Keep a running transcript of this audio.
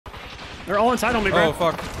They're all inside on me, bro. Oh,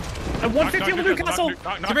 fuck. And 150 on the Newcastle.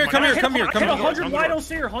 Come here. Hit 100 wide on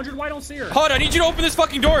Seer. 100 wide on Seer. Hud, I need you to open this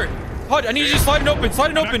fucking door. Hud, I need you to slide it open.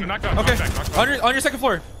 Slide it open. Okay. On your second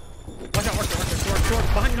floor. Watch out. Short.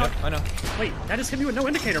 Behind you. I know. Wait, that just hit me with no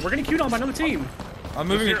indicator. We're getting queued on by another team. I'm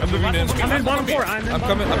moving in. I'm in bottom floor. I'm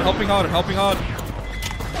coming. I'm helping Hud.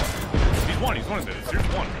 He's one of those. Here's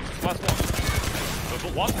one. Last one.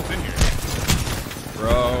 The Watson's in here.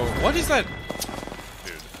 Bro, what is that?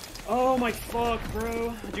 Dude. Oh my fuck,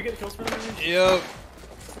 bro. Did you get the kill sprint? Yep.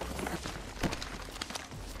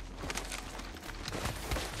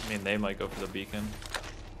 I mean, they might go for the beacon.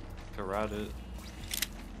 Could route it.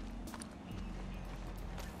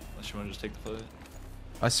 Unless you want to just take the foot.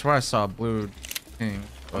 I swear I saw a blue thing.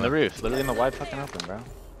 On the roof, literally in the wide fucking open, bro.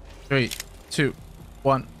 3, 2,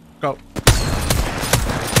 1, go.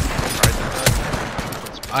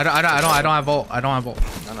 I don't have volt. I don't have volt.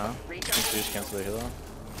 No. You just cancel the heal.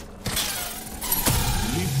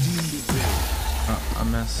 Oh, I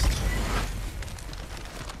missed.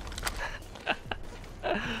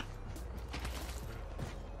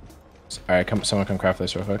 Alright, someone come craft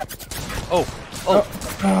this real quick. Oh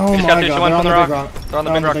my god, they're on the big rock. They're on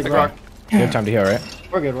the mid rock, big rock. You have time to heal, right?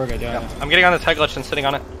 We're good, yeah. I'm getting on the tech glitch and sitting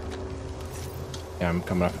on it. Yeah, I'm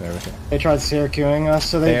coming up there with you. They tried Syracusing us,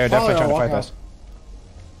 so They're definitely trying to fight us.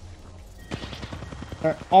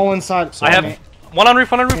 They're all inside. I have one on roof,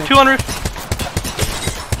 two on roof.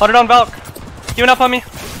 100 on Valk. Giving up on me.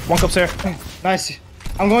 One cup, sir. Nice.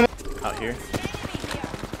 I'm going out here.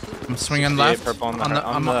 I'm swinging left. Purple on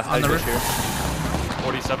the roof. Here.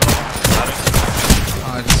 47.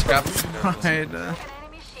 Oh, I just got right.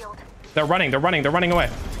 They're running away.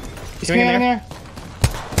 He's in there.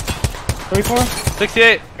 34.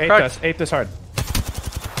 68. Ate this hard.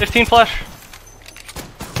 15 flash.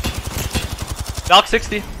 Valk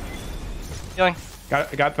 60. Healing.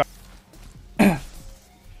 Got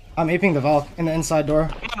I'm aping the Valk in the inside door.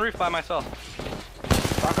 I'm on roof by myself.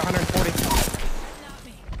 Rock 140.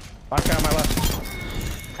 Rock on my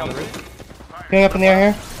left. On the roof. Getting up in the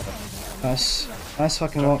air here. Nice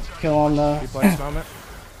fucking kill on the. Moment.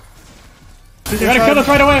 You gotta kill us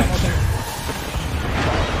right away.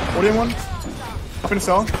 41. Up in the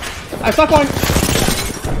cell. I stuck one.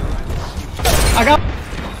 I got one.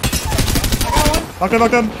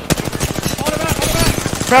 Knocked him.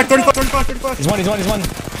 Crack, 35. He's one.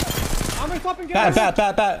 I'm gonna swap and get Bat.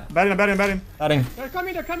 Batting. Batting.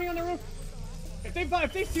 They're coming on the roof. If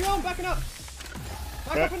they see you, I'm backing up.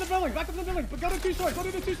 Back up in the building. But go to 2-story.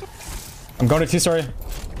 I'm going to 2-story.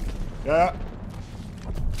 Yeah.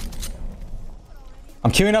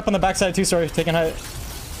 I'm queuing up on the backside of 2-story, taking height.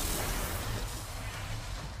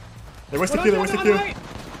 They wasted Q.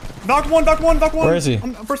 Knock one. Where is he?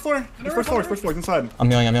 First floor. First floor. He's inside. I'm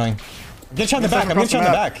healing. Get you on the back. I'm gonna you on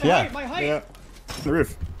the back. Yeah. Yeah. The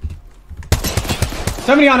roof.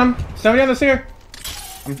 70 on him. 70 on the Seer.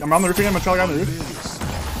 I'm on the roof again. I'm gonna try to get on the roof.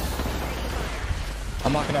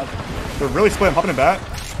 I'm locking up. They're really split. I'm hopping in bat.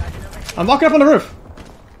 I'm locking up on the roof.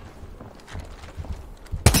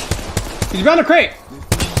 He's behind the crate.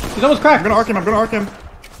 He's almost cracked. I'm gonna arc him. I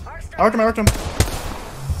arc him.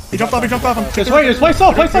 He jumped off. Just play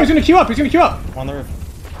slow. He's gonna queue up. On the roof.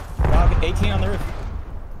 Rock 18 on the roof.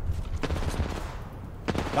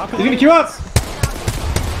 He's gonna queue up.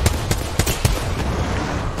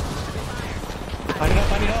 I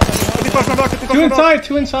need help.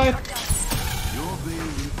 Two inside.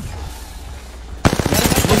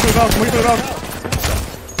 Move to the valve.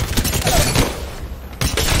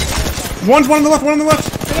 One's one on the left. One on the left.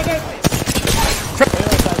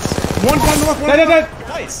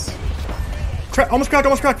 Nice. Almost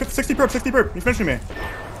cracked. 60 perp. He's finishing me.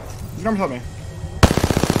 His arms help me.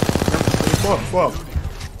 Slow.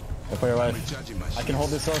 Go for your life. I can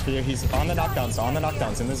hold this door for you. He's on the knockdowns,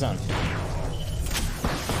 in the zone.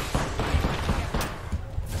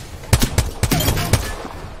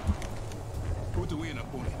 Put away an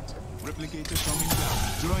opponent. Replicator coming down.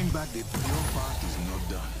 Drawing back the your part is not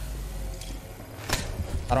done.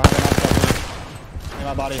 I don't have a knockdown in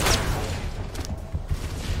my body.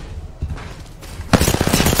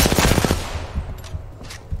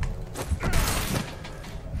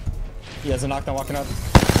 He has a knockdown walking up.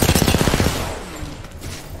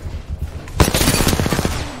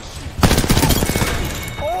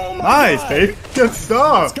 Oh my nice, God. babe. Good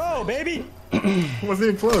stuff. Let's go, baby. Wasn't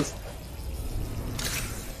even close.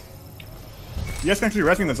 You guys can actually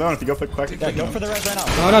resting in the zone if you go quick. Yeah, go for the res right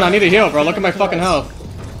now. No, I need a heal, bro. Look at my fucking health.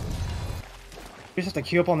 You just have to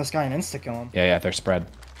queue up on this guy and insta-kill him. Yeah, they're spread.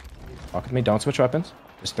 Walk with me, don't switch weapons.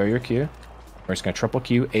 Just throw your Q. We're just gonna triple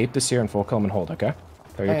Q, ape the Seer, and full kill him and hold, okay?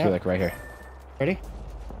 Throw your Q like right here. Ready?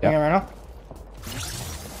 Hang on right now.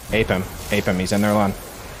 Ape him. Ape him. He's in there alone.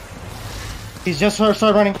 He's just started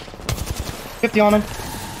running. 50 on him.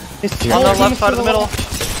 His On the left side of the middle.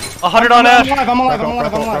 100 on Ash. I'm alive.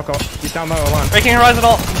 He's down low alone. Breaking Horizon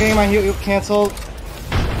ult. I'm getting my heal canceled.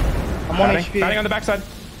 I'm 1 HP. Batting on the backside.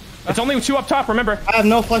 It's only 2 up top, remember. I have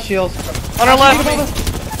no flesh heals. On our left.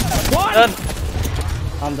 Dead.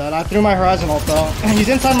 I'm dead. I threw my Horizon ult though. He's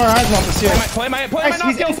inside my Horizon ult this year. Play my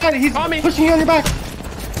He's inside. He's pushing you on your back.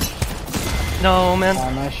 No, man.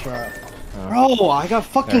 Oh, nice shot. Bro, I got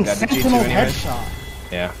fucking sentinel headshot.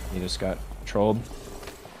 Yeah, you just got trolled.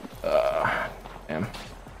 Damn. What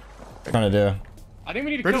are you trying to do? I think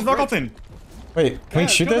we need to Bridge is Valkyrie. Wait, can we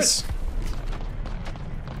shoot this?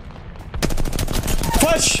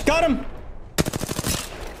 Flash! Got him!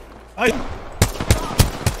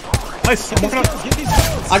 Nice. I'm walking up.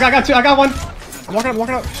 I got one. I'm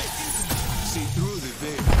walking up.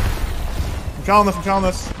 I'm challenging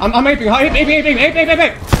this. I'm aping.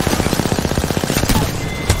 Ape.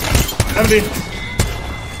 70.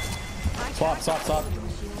 Swap.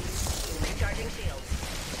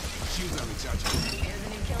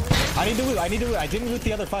 I need to loot. I didn't loot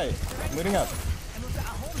the other fight. I'm looting up.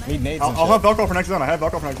 Need nades. I'll have Velcro for next zone. I have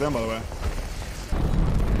Velcro for next zone, by the way.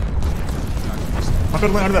 I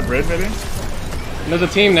could land under that bridge, maybe. There's a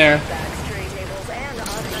team there.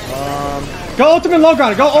 Go ultimate low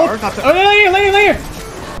ground. Go ult. Oh, lay here.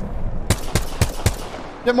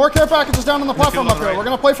 Get more care packages down on the platform up here. We're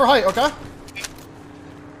gonna play for height, okay?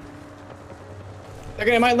 They're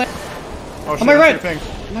gonna might land. Oh shit, my red. ping.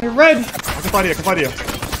 My red. I can fight you.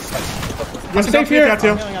 I'm safe here. I'm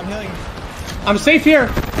healing. I'm safe here.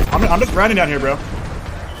 I'm just grinding down here, bro.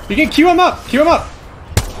 You can queue him up. Okay. I'm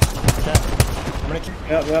gonna keep.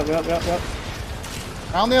 Yep.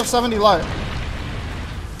 I only have 70 light.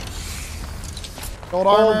 Gold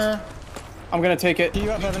armor. I'm gonna take it. Keep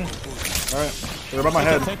you up, Evan. Alright. They're above my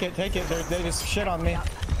head. Take it. They just shit on me.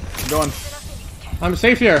 I'm going. I'm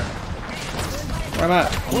safe here. Where am I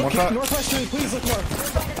at? Look, northwest street, please look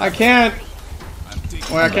north. I can't.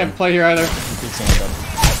 Well, I can't play here either.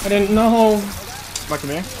 I didn't know. Back to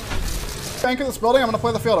me. Anchor this building. I'm gonna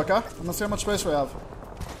play the field, okay? I'm gonna see how much space we have.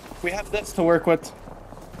 We have this to work with.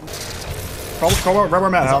 Call right where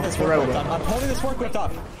I'm at, Hal. I'm holding this forklift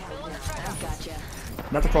up.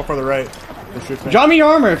 Not to call further right. Drop me your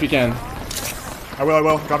armor if you can. I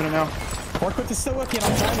will. Dropping it now. Forklift is still working.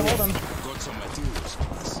 I'm trying to hold him.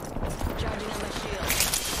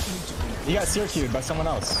 You got sear-queued by someone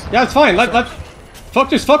else. Yeah, it's fine. Let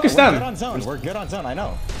focus We're them. good on zone. We're good on zone. I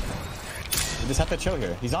know. We just have to chill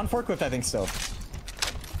here. He's on forklift, I think, still.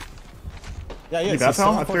 Yeah, he is. He's still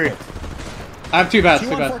on forklift. I have 2 bats.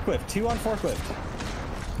 2 on forklift. 2 on forklift.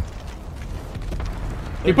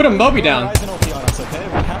 You put a Moby down. Horizon ulti on us, okay?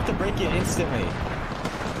 We have to break it instantly.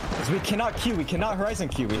 Because we cannot queue. We cannot Horizon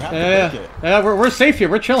queue. We have to break it. Yeah, we're safe here.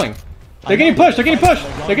 We're chilling. They're getting pushed. They're getting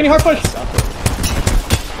hard pushed.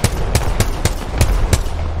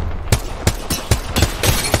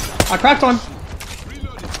 I cracked one.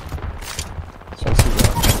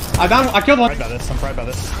 I killed one. I'm fried by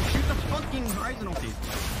this. Shoot the fucking Horizon ulti.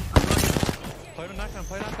 Play the knockdown.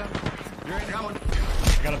 You're in. Got one. I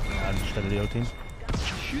got him. I just did the O team.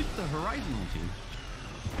 Shoot the Horizon ulti.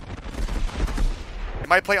 They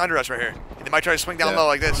might play under us right here. They might try to swing down low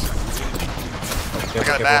like this. I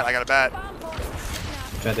got a bat.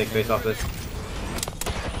 Trying to take face off this.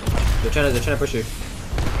 They're trying to push you.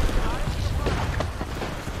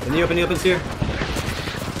 In the open sphere.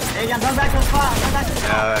 Hey, I'm going back to the spot.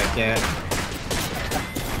 I can't.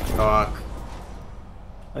 Fuck.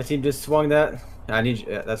 My team just swung that. I need you.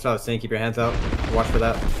 That's what I was saying. Keep your hands out. Watch for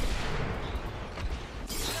that.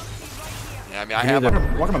 Yeah, I mean, I have.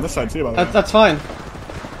 Walking on this side too, by the way. That's fine.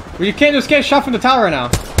 Well, you can't just get shot from the tower right now.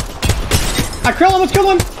 I killed him. Let's kill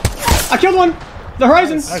him. I killed one. The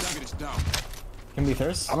Horizon. Nice. Can we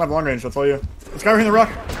thirst? I don't have long range. I'll tell you. This guy right in the rock.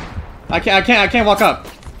 I can't walk up.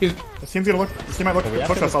 This team's gonna look. This team might look.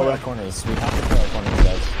 Push us all the way. Corners. We have to clear our corners,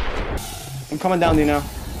 guys. I'm coming down to you now.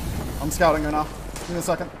 I'm scouting right now. Give me a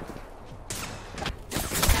second.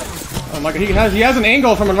 Oh my god, he has an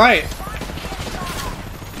angle from the right.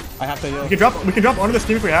 I have to. We can drop under this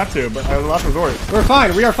team if we have to, but as a last resort. We're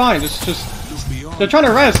fine. We are fine. Just. They're trying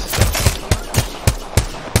to rest.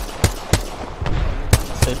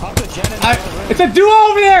 They popped the gen. It's a duo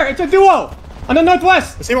over there. It's a duo on the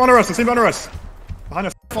northwest. The team under us. Behind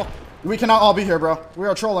us. We cannot all be here, bro. We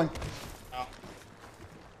are trolling.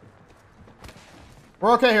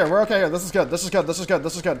 We're okay here. This is good.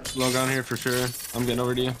 Low down here for sure. I'm getting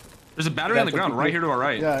over to you. There's a battery on the ground right here to our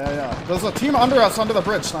right. Yeah. There's a team under us under the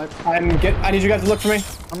bridge, Snipe. I need you guys to look for me.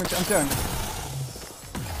 I'm kidding.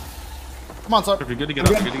 Come on, Slurp. You're good to get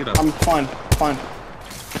up. You're good to get up. I'm fine. Fine.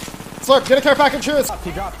 Slurp, get a care package. Here.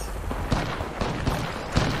 He dropped.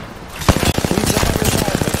 Please jump on your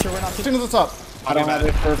side. Make sure we're not As soon as it's up. I don't have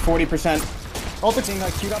it for 40%. Ult it. being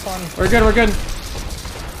like queued up on. We're good. We're good.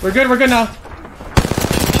 We're good. We're good now.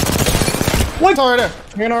 What? Right there.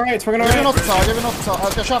 We're gonna alright. We're gonna Give me an alright. ult. Give me an ult.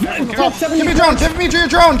 I'll get shot. Give Give me drone. Give me your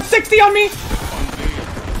drone. 60 on me.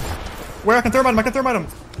 Where I can thermite him. I can thermite him.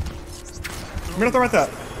 I'm gonna thermite that.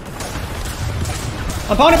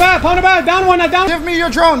 I'm pounding back. Pounding back. Down one. Down. Give me your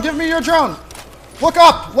drone. Give me your drone. Look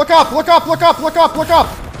up. Look up. Look up. Look up. Look up. Look up.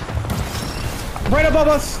 Right above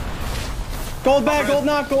us. Gold bag. Gold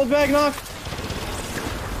knock. Gold bag knock.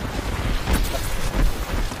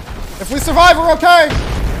 If we survive, we're okay.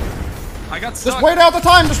 I got stuck. Just wait out the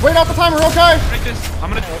time. Just wait out the time. We're okay. Take this. I'm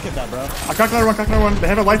gonna Look at that, bro. I cracked another one. Cracked another one. They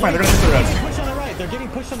have a lifeline. They're gonna hit the res. Push on the right. They're getting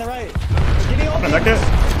pushed on the right. They're getting I'm all gonna mech it.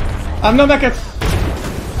 I'm no mech it.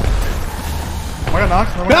 I got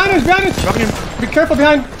knocked. Behind us. Behind us. Dropping him. Be careful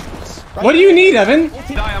behind. What do you need, Evan?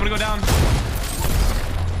 die. I'm gonna go down.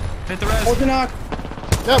 Hit the res. Hold the knock.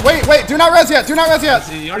 Yeah, wait. Do not res yet. Do not res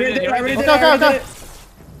yet. You already did. You already did. Okay.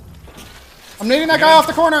 I'm needing that guy off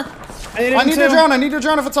the corner. I need your drone. I need your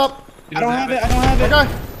drone if it's up. I don't have it. I don't have it. Okay.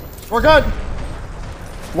 We're good.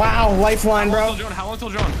 Wow, lifeline, bro. How long till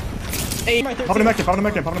drone? 8. Pop in the mech it. Pop in the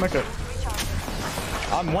mech it. Pop in the mech it.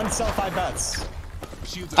 I'm 1 cell 5 bats.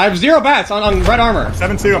 I have 0 bats on red armor.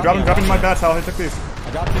 7-2. I'm dropping my bats. How I took these.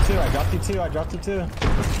 I dropped you 2. I dropped you 2. I dropped you 2.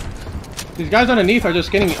 These guys underneath are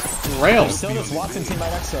just getting railed. There's still this Watson team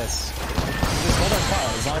right next to us. Just hold our fire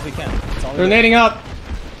as long as we can. That's all we They're do. nading up.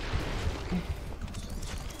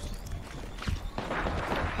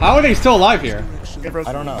 How are they still alive here?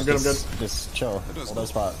 I don't know. I'm good. I'm good. Just chill. Hold our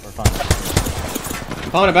spot. We're fine.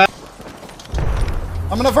 I'm pounding it back.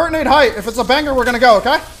 I'm gonna vert nade height. If it's a banger, we're gonna go.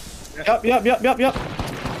 Okay. Yep.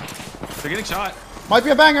 They're getting shot. Might be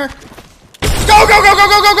a banger. Go!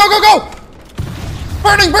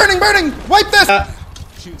 Burning! Wipe this!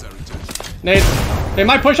 Nade. They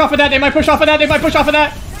might push off of that. They might push off of that.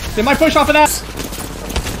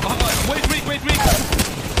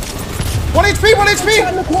 1 HP!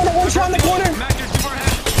 One shot in the corner. Mac, you're too far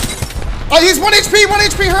ahead. He's 1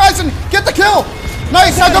 HP! Horizon! Get the kill!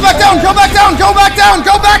 Nice! Now go back down!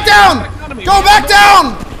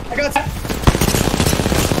 I got.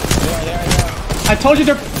 I told you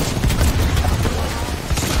to.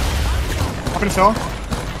 Up in the cell.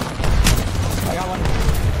 I got one.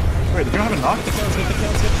 Wait, did you have a knock?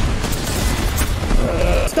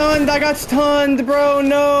 Stunned. I got stunned, bro.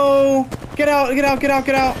 No. Get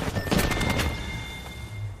out.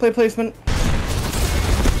 Play placement.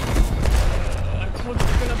 I told you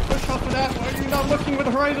you're gonna push off of that. Why are you not looking with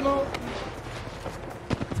the horizon ult?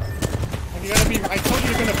 I told you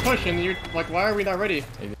you're gonna push, and you're like, why are we not ready?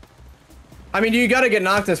 I mean, you gotta get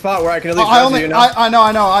knocked in a spot where I can at least you know? I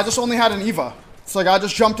know. I just only had an Eva. It's like I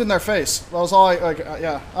just jumped in their face. That was all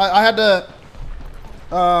yeah. I had to...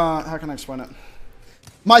 how can I explain it?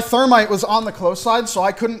 My thermite was on the close side, so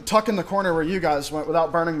I couldn't tuck in the corner where you guys went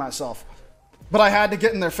without burning myself. But I had to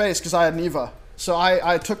get in their face because I had an Eva. So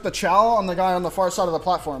I took the chow on the guy on the far side of the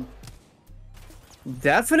platform.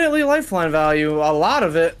 Definitely lifeline value. A lot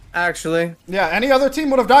of it, actually. Yeah, any other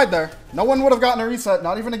team would have died there. No one would have gotten a reset,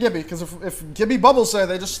 not even a Gibby. Because if Gibby bubbles there,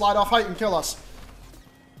 they just slide off height and kill us.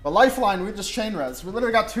 But lifeline, we just chain res. We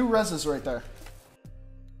literally got 2 reses right there.